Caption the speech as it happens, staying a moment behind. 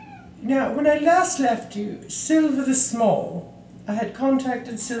Now, when I last left you, Silver the Small, I had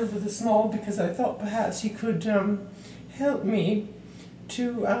contacted Silver the Small because I thought perhaps he could help me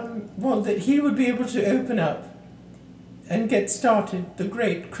to, that he would be able to open up and get started the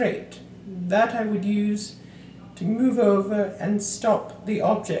Great Crate. That I would use to move over and stop the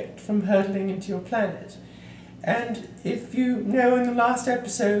object from hurtling into your planet. And if you know, in the last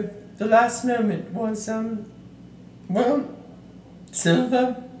episode, the last moment was,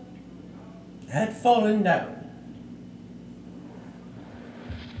 Silver had fallen down.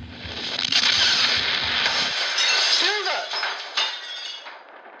 Silver!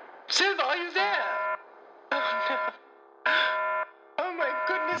 Silver, are you there? Oh no. Oh my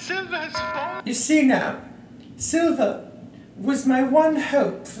goodness, Silver has fallen. You see now, Silver was my one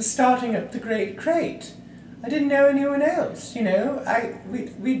hope for starting up the Great Crate. I didn't know anyone else, you know. I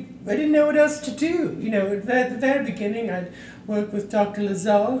didn't know what else to do. You know, at the very beginning, I'd worked with Dr.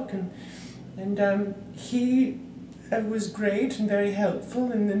 Lazalk, and he was great and very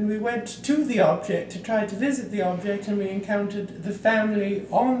helpful. And then we went to the object to try to visit the object, and we encountered the family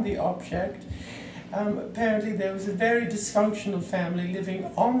on the object. Apparently, there was a very dysfunctional family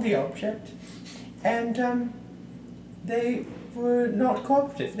living on the object, and they were not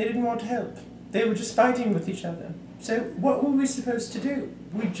cooperative. They didn't want to help. They were just fighting with each other. So what were we supposed to do?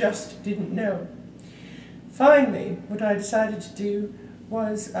 We just didn't know. Finally, what I decided to do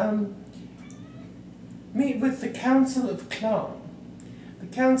was meet with the Council of Clarn. The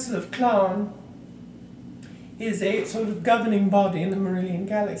Council of Clarn is a sort of governing body in the Marillion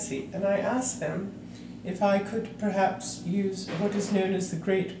Galaxy, and I asked them if I could perhaps use what is known as the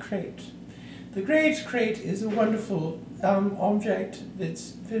Great Crate. The Great Crate is a wonderful object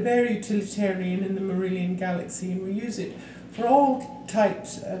that's very utilitarian in the Marillion Galaxy, and we use it for all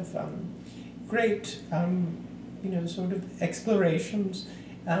types of great, sort of explorations.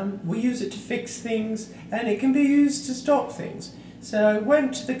 We use it to fix things, and it can be used to stop things. So I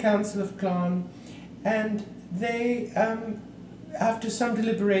went to the Council of Clarn, and they, after some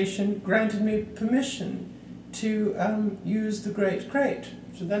deliberation, granted me permission to use the Great Crate.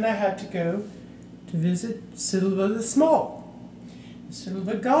 So then I had to go to visit Silver the Small.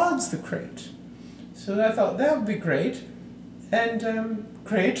 Silver guards the crate. So I thought that would be great. And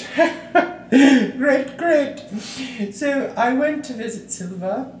great. Great. So I went to visit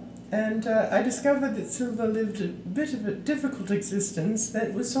Silver, and I discovered that Silver lived a bit of a difficult existence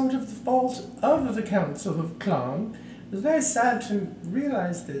that was sort of the fault of the Council of Clarn. It was very sad to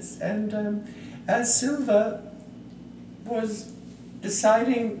realize this, and as Silver was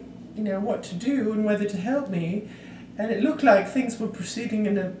deciding what to do and whether to help me, and it looked like things were proceeding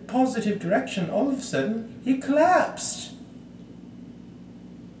in a positive direction, all of a sudden he collapsed.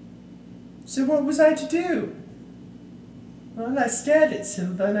 So what was I to do? Well, I stared at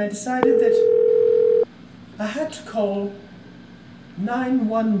Silver, and I decided that I had to call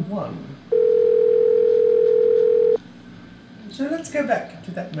 911. So let's go back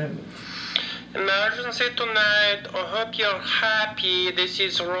to that moment. Emergency tonight. I hope you're happy. This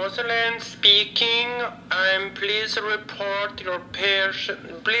is Rosalind speaking. Please report your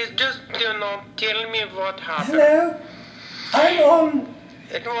patient. Please just tell me what happened. Hello? I'm on...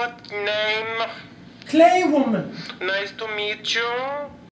 What name? Clay Woman. Nice to meet you.